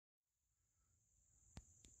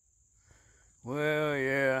Well,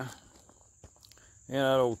 yeah. And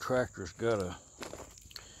that old tractor's got a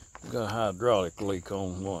hydraulic leak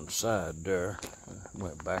on one side there.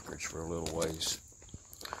 Went backwards for a little ways.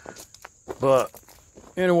 But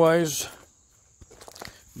anyways,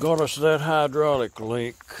 regardless of that hydraulic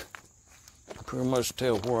leak, pretty much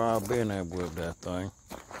tell where I've been at with that thing.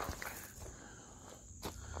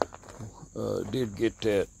 Did get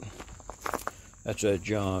that. That's a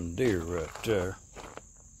John Deere right there.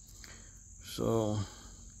 So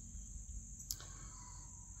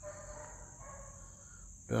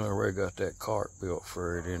done already got that cart built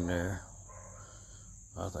for it in there.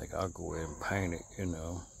 I think I'll go ahead and paint it, you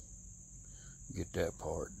know, get that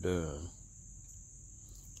part done.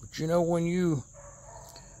 But you know, when you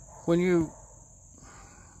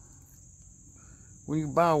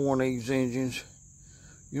buy one of these engines,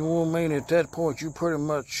 you know what I mean? At that point, you're pretty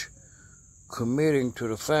much committing to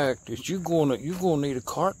the fact that you're gonna need a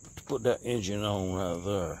cart to put that engine on right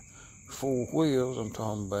there. 4 wheels I'm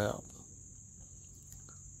talking about.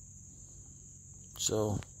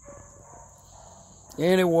 So,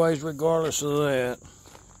 anyways, regardless of that,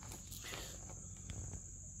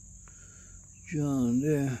 John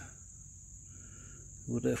Deere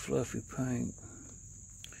with that fluffy paint.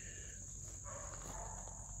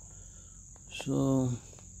 So,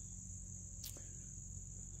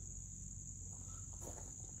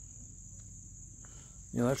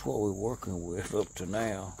 you know, that's what we're working with up to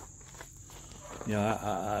now. You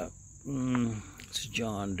know, it's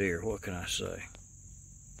John Deere. What can I say?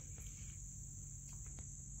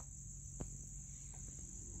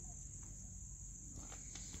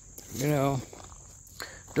 You know,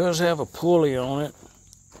 does have a pulley on it.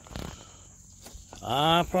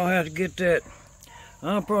 I'll probably have to get that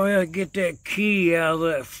key out of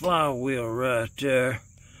that flywheel right there.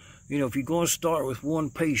 You know, if you're going to start with one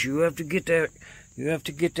piece, you have to get that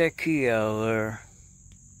key out of there.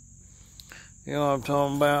 You know what I'm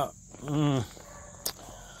talking about?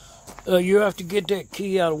 You have to get that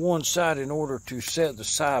key out of one side in order to set the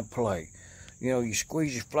side plate. You know, you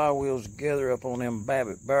squeeze your flywheels together up on them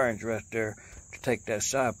Babbitt bearings right there to take that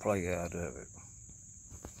side plate out of it.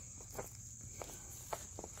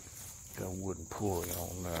 Got a wooden pulley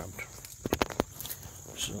on there.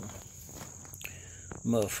 So,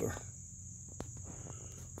 muffler.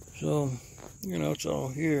 So, you know, it's all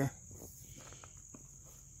here.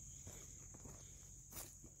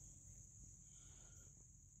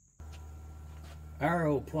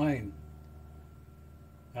 Aeroplane.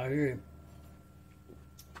 I hear you.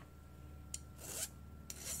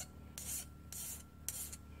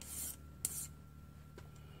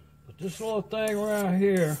 But this little thing right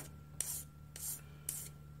here,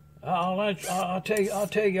 I'll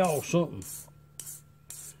tell y'all something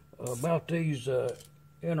about these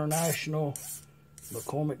international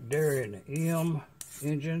McCormick Deering M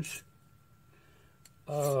engines.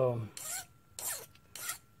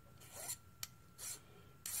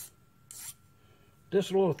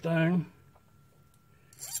 This little thing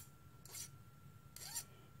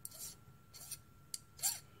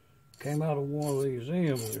came out of one of these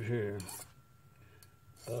M's here.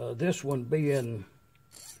 This one being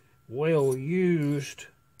well used.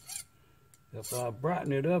 If I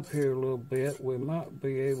brighten it up here a little bit, we might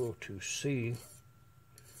be able to see.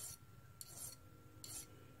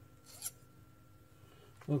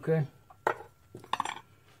 Okay.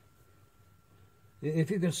 If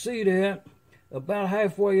you can see that, about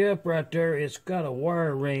halfway up right there, it's got a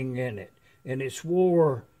wire ring in it, and it's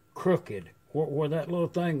wore crooked, where that little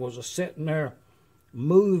thing was sitting there,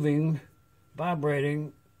 moving,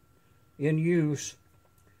 vibrating, in use,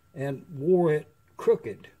 and wore it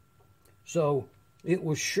crooked. So it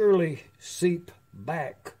would surely seep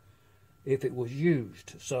back if it was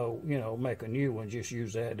used. So, you know, make a new one, just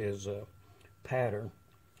use that as a pattern.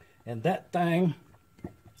 And that thing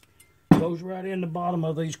goes right in the bottom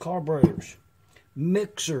of these carburetors.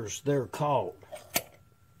 Mixers, they're called.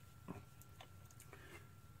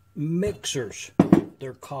 Mixers,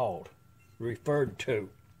 they're called, referred to.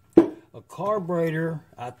 A carburetor,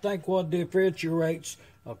 I think what differentiates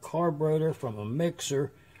a carburetor from a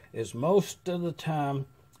mixer is most of the time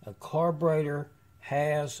a carburetor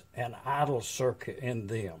has an idle circuit in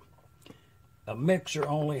them. A mixer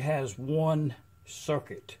only has one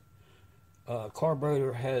circuit. A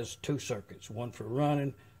carburetor has 2 circuits, one for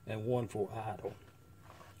running and one for idle.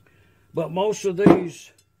 But most of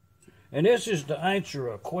these, and this is to answer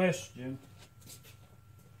a question.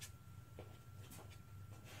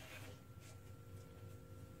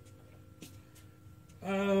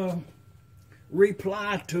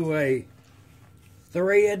 Reply to a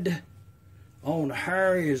thread on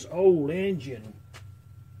Harry's old engine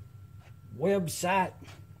website.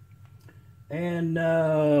 And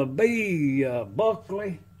B.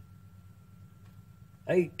 Buckley,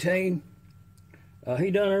 18.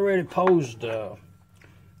 He done already posed a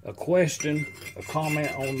question, a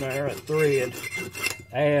comment on there, a thread,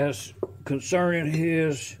 as concerning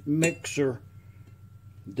his mixer.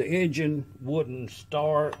 The engine wouldn't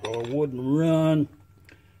start or wouldn't run.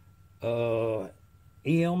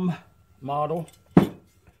 M model.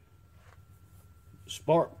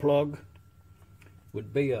 Spark plug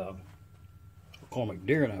would be a McCormick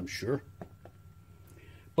Deering, I'm sure.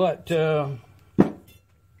 But, and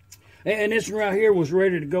this right here was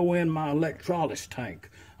ready to go in my electrolysis tank.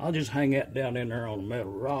 I'll just hang that down in there on a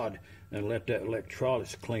metal rod and let that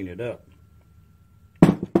electrolysis clean it up.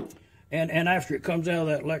 And after it comes out of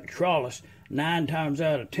that electrolysis, 9 times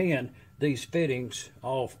out of 10, these fittings,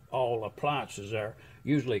 all appliances there,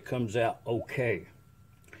 usually comes out okay.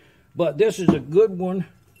 But this is a good one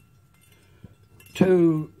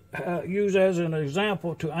to use as an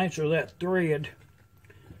example to answer that thread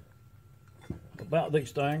about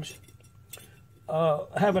these things.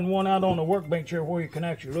 Having one out on the workbench here where you can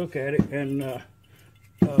actually look at it, and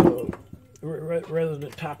rather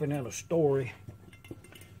than typing in a story.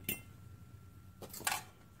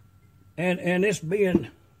 And this being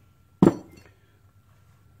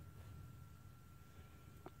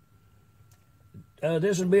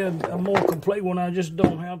this would be a more complete one. I just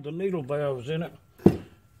don't have the needle valves in it.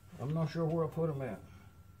 I'm not sure where I put them at.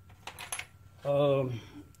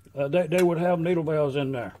 They would have needle valves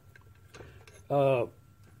in there.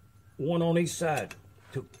 One on each side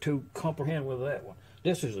to comprehend with that one.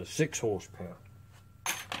 This is a 6 horsepower.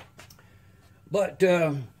 But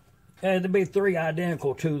there'd be 3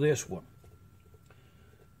 identical to this one.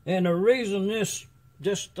 And the reason this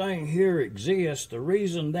thing here exists, the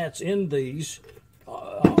reason that's in these,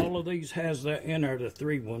 all of these has that in there, the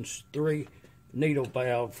 3 ones, 3 needle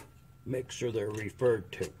valve mixer they're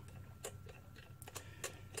referred to.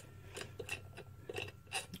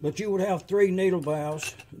 But you would have 3 needle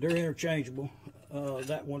valves. They're interchangeable.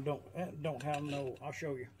 That one don't have no. I'll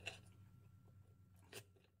show you.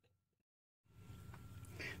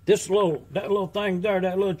 That little thing there,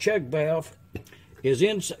 that little check valve, is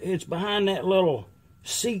in. It's behind that little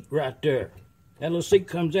seat right there. That little seat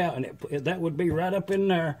comes out, and that would be right up in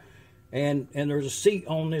there. And there's a seat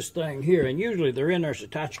on this thing here, and usually they're in there so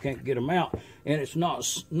tight you can't get them out. And it's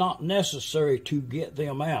not necessary to get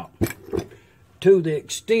them out, to the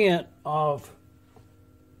extent of,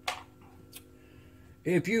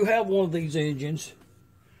 if you have one of these engines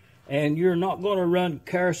and you're not going to run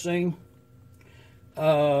kerosene,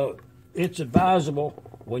 it's advisable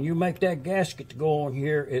when you make that gasket to go on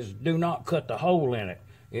here is do not cut the hole in it.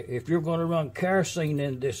 If you're going to run kerosene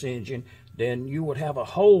in this engine, then you would have a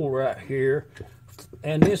hole right here,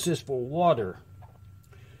 and this is for water.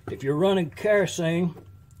 If you're running kerosene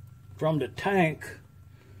from the tank,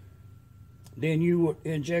 then you would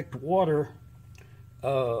inject water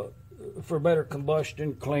for better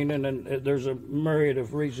combustion, cleaning, and there's a myriad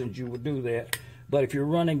of reasons you would do that. But if you're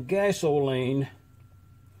running gasoline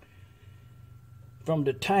from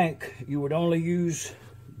the tank, you would only use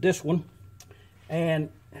this one, and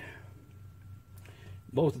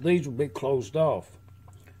both of these would be closed off.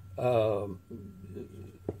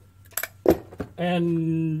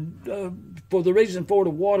 And for the reason for the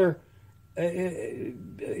water,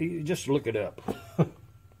 just look it up.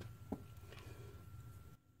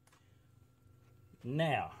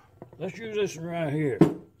 Now, let's use this one right here.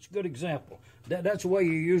 It's a good example. That's the way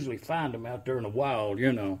you usually find them out there in the wild,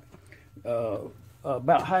 you know.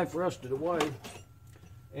 About half rusted away.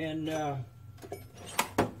 And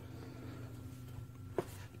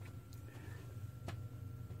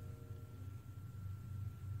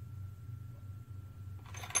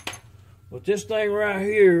but this thing right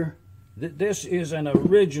here, this is an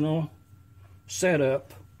original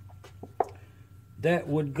setup that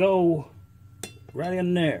would go right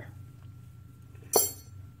in there.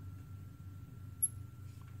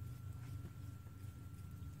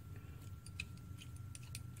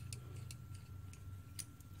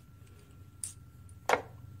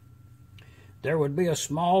 There would be a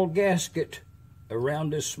small gasket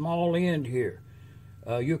around this small end here.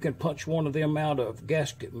 You can punch one of them out of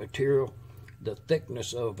gasket material, the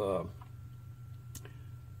thickness of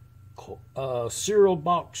a cereal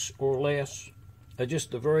box or less,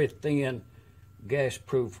 just a very thin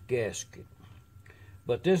gas-proof gasket.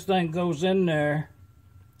 But this thing goes in there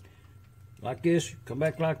like this, come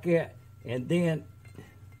back like that, and then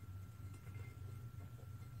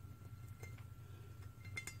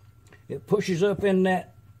it pushes up in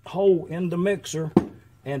that hole in the mixer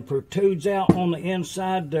and protrudes out on the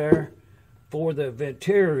inside there for the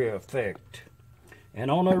venturi effect.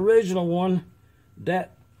 And on the original one,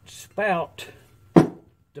 that spout,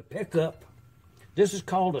 the pickup, this is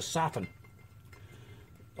called a siphon.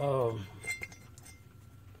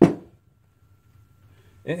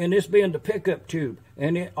 And this being the pickup tube,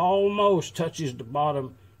 and it almost touches the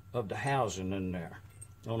bottom of the housing in there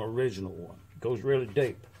on the original one. It goes really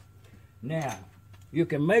deep. Now, you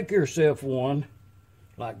can make yourself one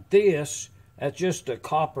like this. That's just a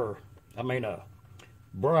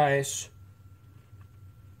brass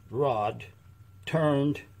rod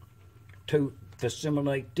turned to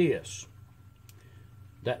simulate this.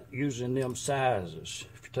 That using them sizes.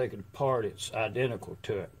 If you take it apart, it's identical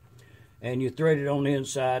to it. And you thread it on the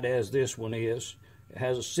inside as this one is. It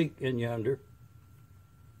has a seat in yonder,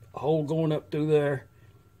 a hole going up through there,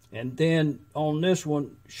 and then on this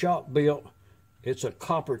one, shop built, it's a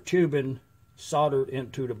copper tubing soldered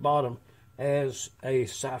into the bottom as a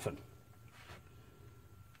siphon.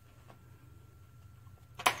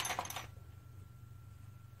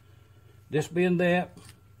 This being that,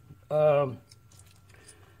 and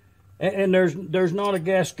there's not a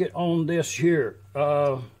gasket on this here.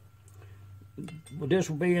 This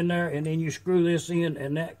will be in there, and then you screw this in,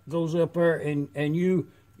 and that goes up there, and you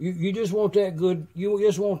just want that good. You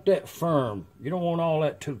just want that firm. You don't want all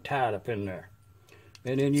that too tight up in there.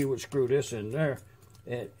 And then you would screw this in there,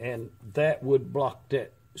 and that would block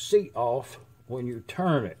that seat off when you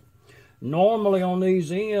turn it. Normally on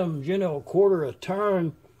these M's, you know, a quarter a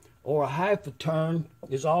turn or a half a turn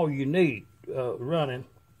is all you need running.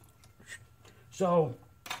 So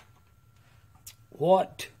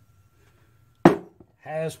what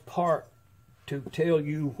has part to tell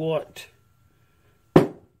you what?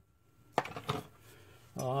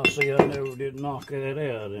 Oh, see, I never did knock that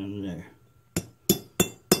out in there.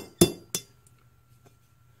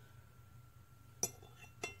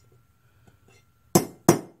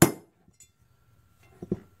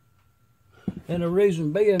 And the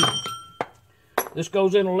reason being, this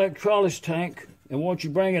goes in an electrolysis tank, and once you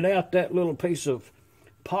bring it out, that little piece of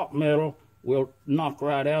pot metal will knock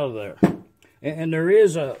right out of there. And there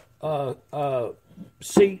is a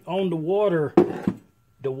seat on the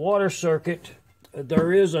water circuit.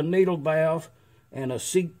 There is a needle valve and a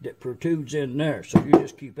seat that protrudes in there. So you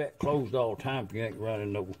just keep that closed all the time if you ain't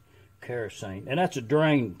running no kerosene. And that's a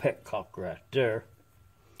drain petcock right there.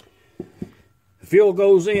 The fuel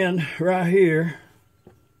goes in right here,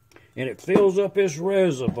 and it fills up this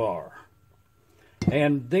reservoir.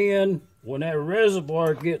 And then when that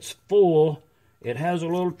reservoir gets full, it has a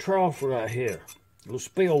little trough right here, a little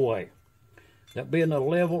spillway. That being the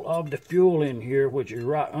level of the fuel in here, which is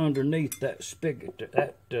right underneath that spigot,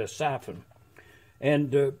 that siphon. And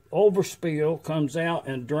the overspill comes out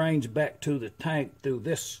and drains back to the tank through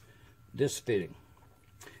this fitting.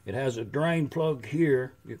 It has a drain plug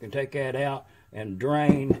here. You can take that out and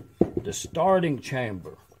drain the starting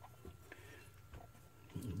chamber.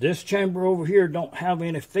 This chamber over here don't have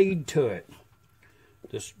any feed to it.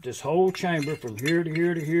 This whole chamber from here to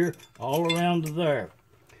here to here, all around to there.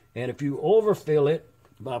 And if you overfill it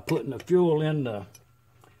by putting the fuel in the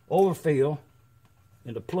overfill,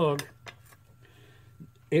 in the plug,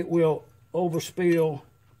 it will overspill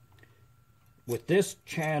with this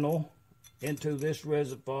channel into this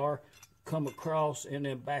reservoir, come across, and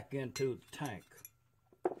then back into the tank.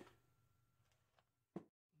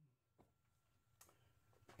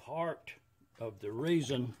 Part of the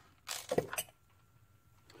reason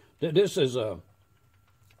that this is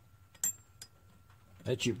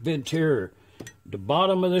that's your venturi. The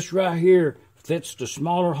bottom of this right here fits the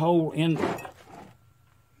smaller hole in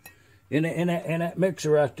that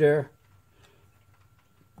mixer right there.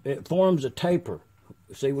 It forms a taper.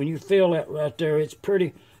 See, when you feel that right there, it's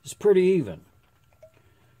pretty even.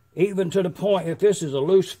 Even to the point, if this is a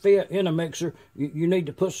loose fit in a mixer, you need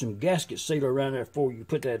to put some gasket sealer around there before you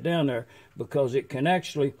put that down there, because it can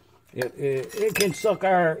actually, it can suck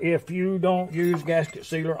air if you don't use gasket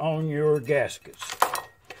sealer on your gaskets.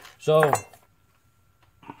 So,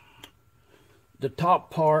 the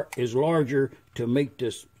top part is larger to meet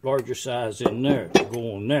this larger size in there, to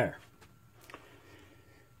go on there.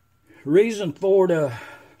 Reason for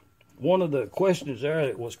one of the questions there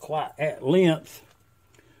that was quite at length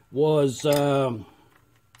was how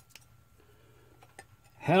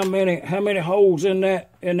many holes in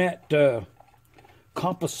that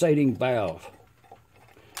compensating valve.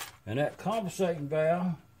 And that compensating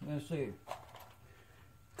valve, let's see,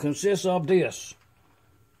 consists of this.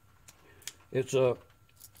 It'll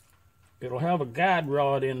have a guide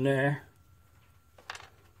rod in there.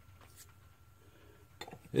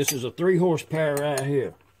 This is a 3 horsepower right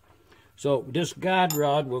here. So this guide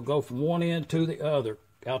rod will go from one end to the other,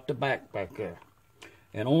 out the back there.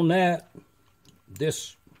 And on that,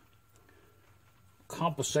 this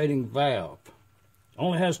compensating valve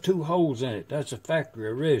only has 2 holes in it. That's a factory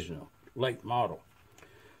original, late model.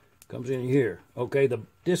 Comes in here. Okay,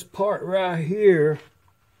 this part right here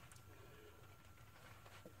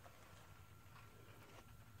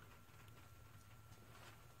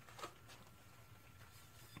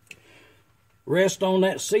rests on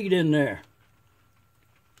that seat in there.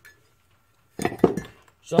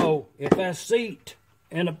 So if that seat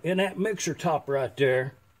in that mixer top right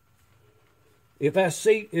there, if that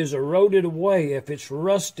seat is eroded away, if it's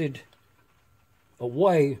rusted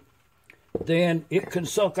away, then it can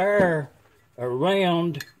suck air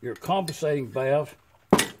around your compensating valve.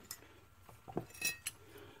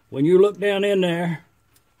 When you look down in there,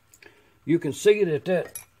 you can see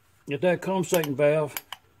that compensating valve,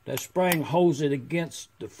 that spring holds it against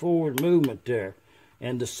the forward movement there.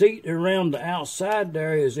 And the seat around the outside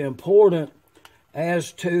there is important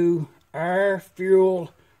as to air-fuel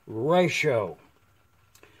ratio.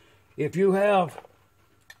 If you have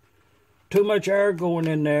too much air going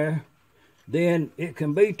in there, then it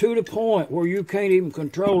can be to the point where you can't even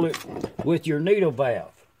control it with your needle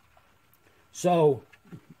valve. So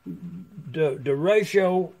the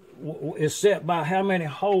ratio is set by how many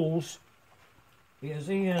holes is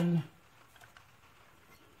in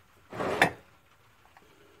let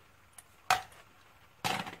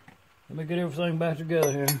me get everything back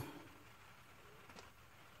together here.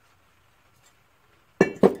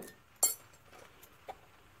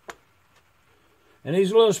 And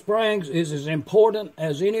these little springs is as important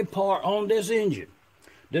as any part on this engine.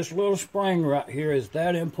 This little spring right here is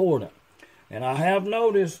that important. And I have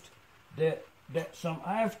noticed that some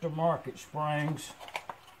aftermarket springs,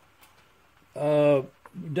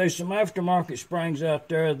 there's some aftermarket springs out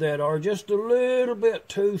there that are just a little bit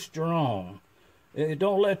too strong. It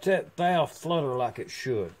don't let that valve flutter like it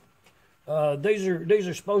should. These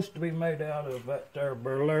are supposed to be made out of that there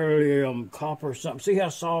beryllium copper or something. See how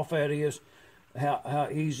soft that is? How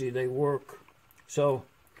easy they work. So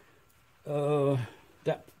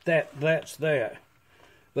that's that.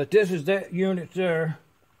 But this is that unit there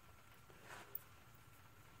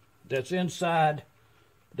that's inside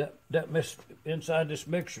inside this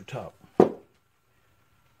mixer top.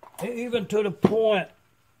 Even to the point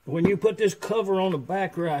when you put this cover on the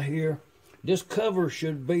back right here, this cover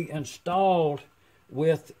should be installed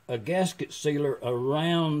with a gasket sealer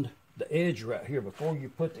around the edge right here before you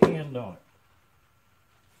put the end on it.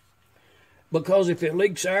 Because if it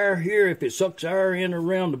leaks air here, if it sucks air in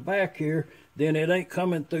around the back here, then it ain't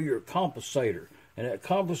coming through your compensator. And that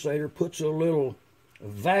compensator puts a little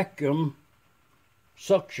vacuum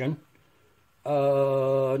suction.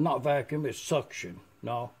 Not vacuum, it's suction.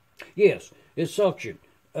 No. Yes, it's suction.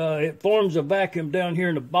 It forms a vacuum down here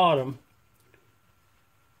in the bottom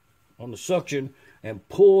on the suction and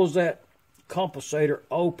pulls that compensator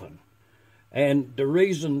open. And the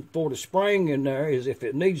reason for the spring in there is if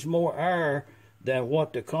it needs more air than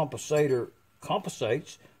what the compensator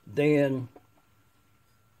compensates, then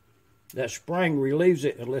that spring relieves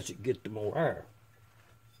it and lets it get the more air.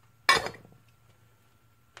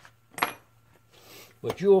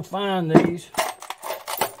 But you'll find these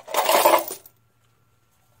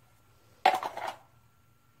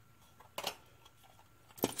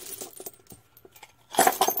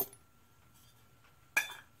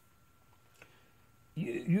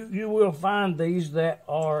you will find these that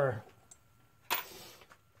are,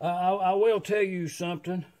 I will tell you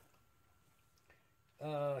something,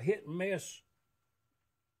 hit and miss.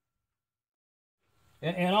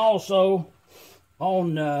 And also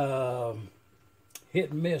on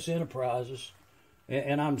Hit and Miss Enterprises,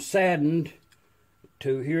 and I'm saddened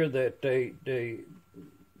to hear that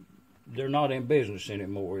they're not in business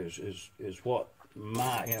anymore, is what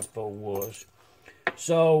my info was.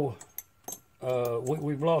 So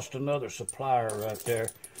we've lost another supplier right there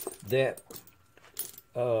that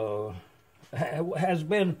has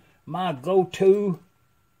been my go-to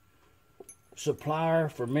supplier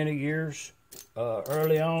for many years.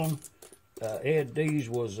 Early on, Ed Dees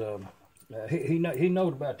was he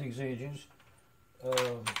knowed about these engines.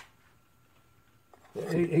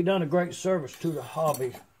 He done a great service to the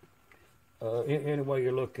hobby, any way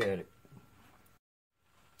you look at it.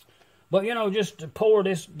 But you know, just to pour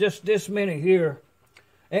this many here,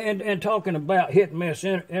 and talking about Hit and Miss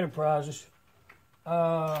Enterprises,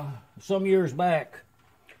 some years back,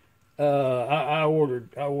 I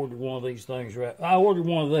ordered one of these things. Right, I ordered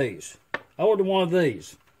one of these.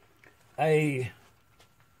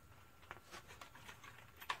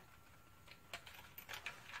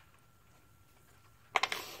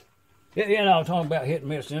 You know, talking about hit and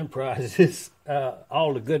miss enterprises,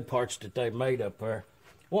 all the good parts that they made up there.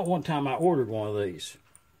 One time I ordered one of these.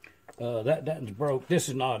 That's broke. This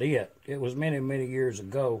is not it. It was many, many years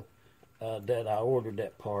ago that I ordered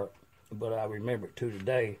that part, but I remember it to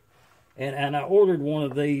today. And I ordered one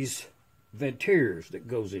of these ventures that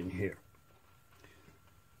goes in here.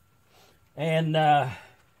 And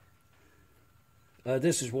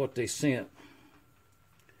this is what they sent.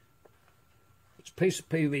 It's a piece of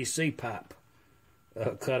PVC pipe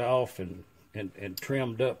cut off and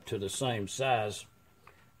trimmed up to the same size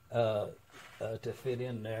to fit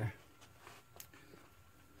in there.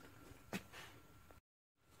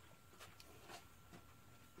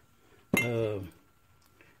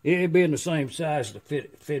 It being the same size to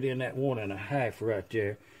fit in that 1.5 right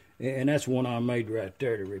there, and that's one I made right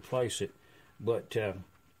there to replace it. But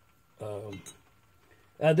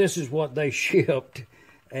this is what they shipped,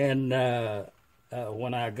 and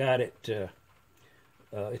when I got it,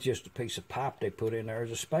 it's just a piece of pipe they put in there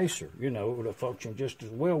as a spacer. You know, it would have functioned just as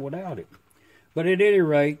well without it. But at any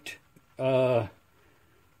rate, I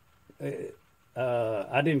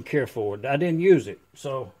didn't care for it. I didn't use it,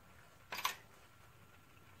 so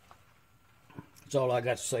that's all I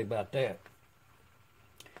got to say about that.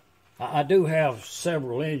 I do have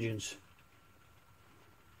several engines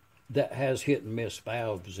that has hit and miss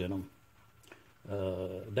valves in them.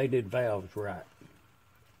 They did valves right,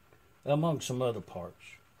 among some other parts.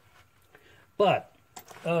 But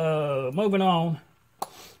moving on,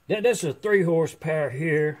 this is a 3 horsepower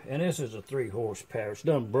here, and this is a 3 horsepower. It's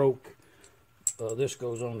done broke. This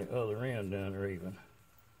goes on the other end down there even.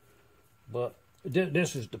 But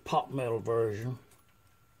this is the pop metal version.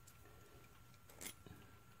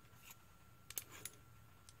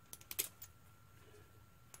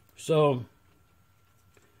 So,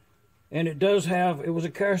 and it does have, it was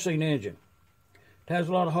a kerosene engine. It has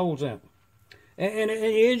a lot of holes in it. And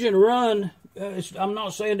the engine run, I'm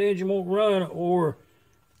not saying the engine won't run or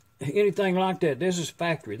anything like that. This is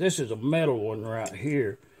factory. This is a metal one right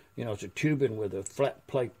here. You know, it's a tubing with a flat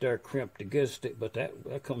plate there crimped against it, but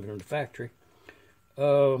that comes from the factory.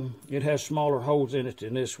 It has smaller holes in it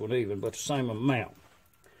than this one even, but the same amount.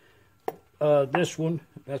 This one,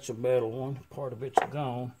 that's a metal one. Part of it's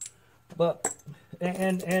gone. But,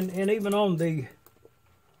 and even on the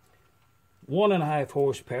 1.5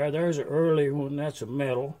 horsepower, there's an early one, that's a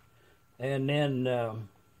metal. And then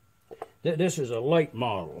this is a late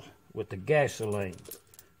model with the gasoline.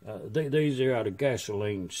 These are out of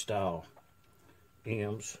gasoline style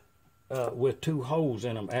M's with 2 holes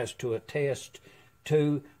in them as to attest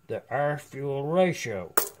to the air-fuel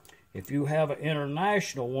ratio. If you have an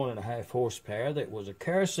international 1.5 horsepower that was a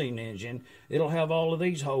kerosene engine, it'll have all of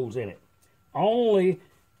these holes in it. Only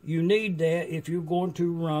you need that if you're going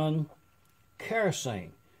to run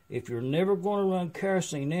kerosene. If you're never going to run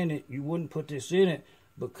kerosene in it, you wouldn't put this in it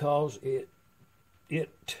because the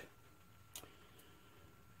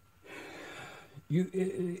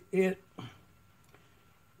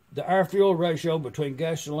air-fuel ratio between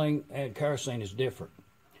gasoline and kerosene is different.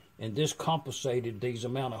 And this compensated, these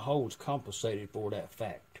amount of holes compensated for that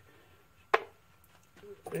fact.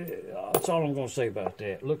 That's all I'm going to say about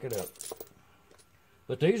that. Look it up.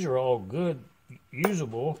 But these are all good,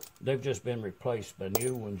 usable. They've just been replaced by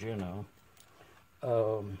new ones, you know.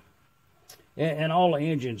 And all the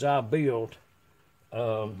engines I build,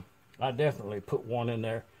 I definitely put one in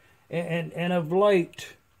there. And of late,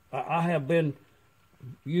 I have been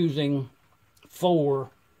using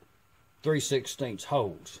 4 3/16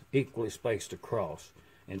 holes, equally spaced across,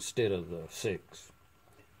 instead of the 6.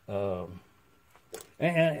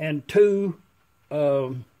 And 2,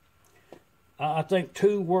 I think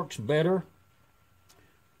 2 works better.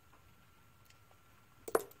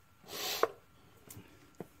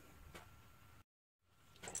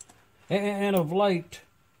 And of late,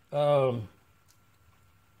 you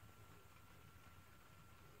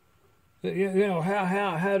know,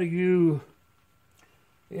 how do you...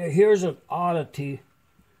 Here's an oddity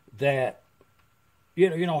that,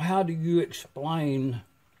 you know, how do you explain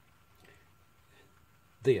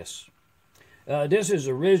this? This is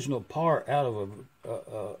original part out of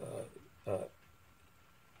a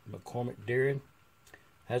McCormick Deering.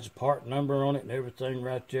 Has a part number on it and everything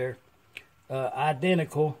right there.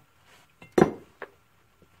 Identical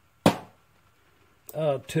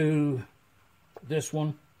to this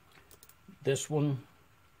one,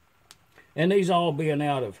 and these all being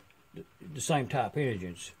out of the same type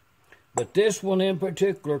engines. But this one in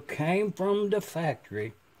particular came from the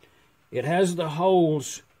factory. It has the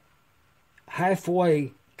holes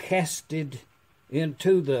halfway casted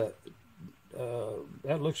into the,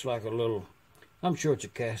 that looks like a little, I'm sure it's a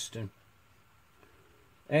casting.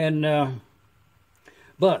 And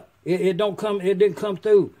but it didn't come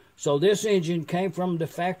through. So this engine came from the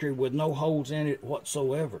factory with no holes in it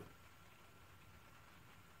whatsoever.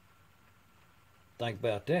 Think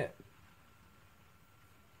about that.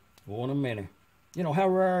 1 in a minute. You know, how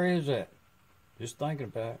rare is that? Just thinking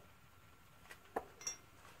about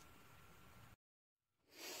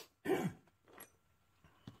it.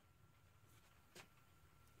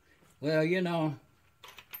 Well, you know,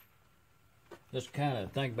 just kind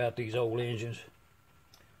of think about these old engines.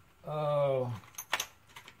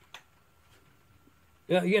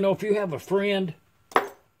 You know, if you have a friend,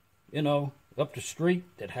 you know, up the street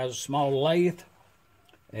that has a small lathe,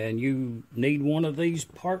 and you need one of these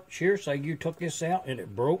parts here, say you took this out and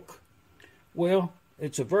it broke, well,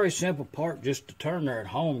 it's a very simple part just to turn there at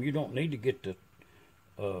home. You don't need to get the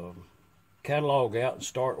catalog out and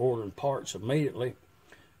start ordering parts immediately.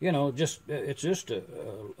 You know, it's just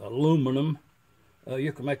aluminum.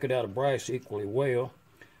 You can make it out of brass equally well.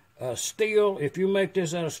 Steel, if you make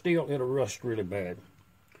this out of steel, it'll rust really bad.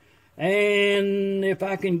 And if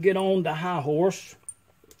I can get on the high horse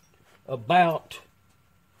about,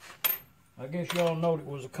 I guess y'all know it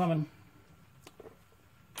was coming,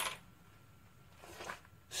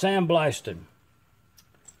 sandblasting.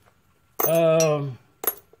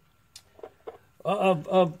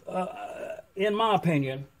 In my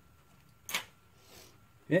opinion,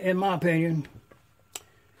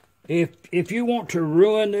 if you want to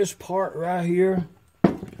ruin this part right here,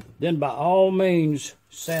 then by all means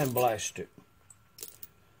sandblast it.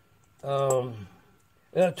 To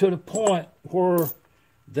the point where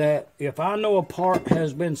that if I know a part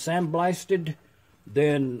has been sandblasted,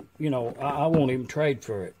 then, you know, I won't even trade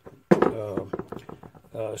for it.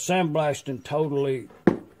 Sandblasting totally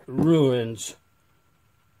ruins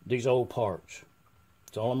these old parts.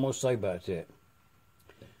 That's all I'm going to say about that.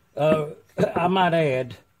 I might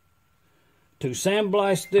add, to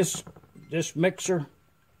sandblast this mixer,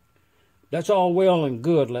 that's all well and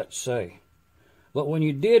good, let's say. But when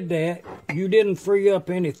you did that, you didn't free up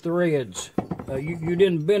any threads. You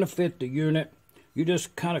didn't benefit the unit. You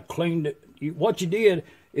just kind of cleaned it. What you did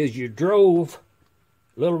is you drove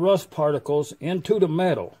little rust particles into the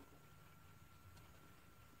metal.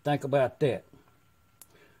 Think about that.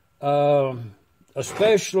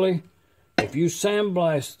 Especially if you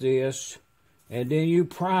sandblast this and then you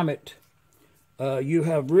prime it, you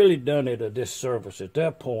have really done it a disservice at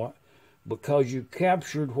that point, because you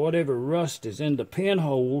captured whatever rust is in the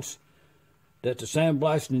pinholes that the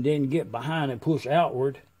sandblasting didn't get behind and push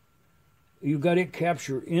outward. You got it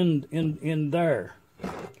captured in there.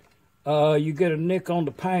 You get a nick on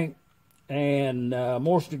the paint, and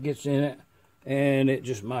moisture gets in it, and it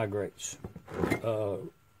just migrates.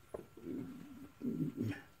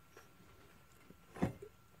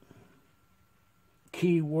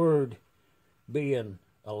 Key word being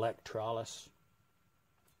electrolysis.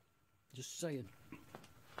 Just saying.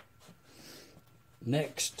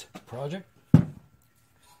 Next project.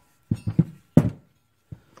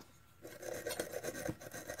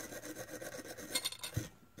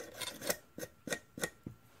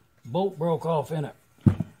 Bolt broke off in it.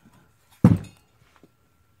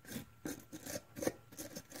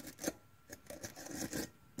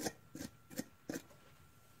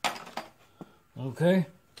 Okay.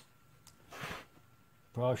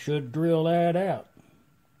 Probably should drill that out.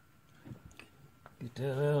 Get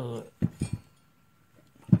that out of it.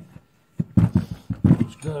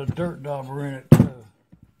 It's got a dirt dauber in it too.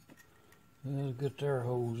 Let's get their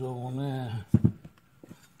hose on there.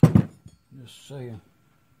 Just saying.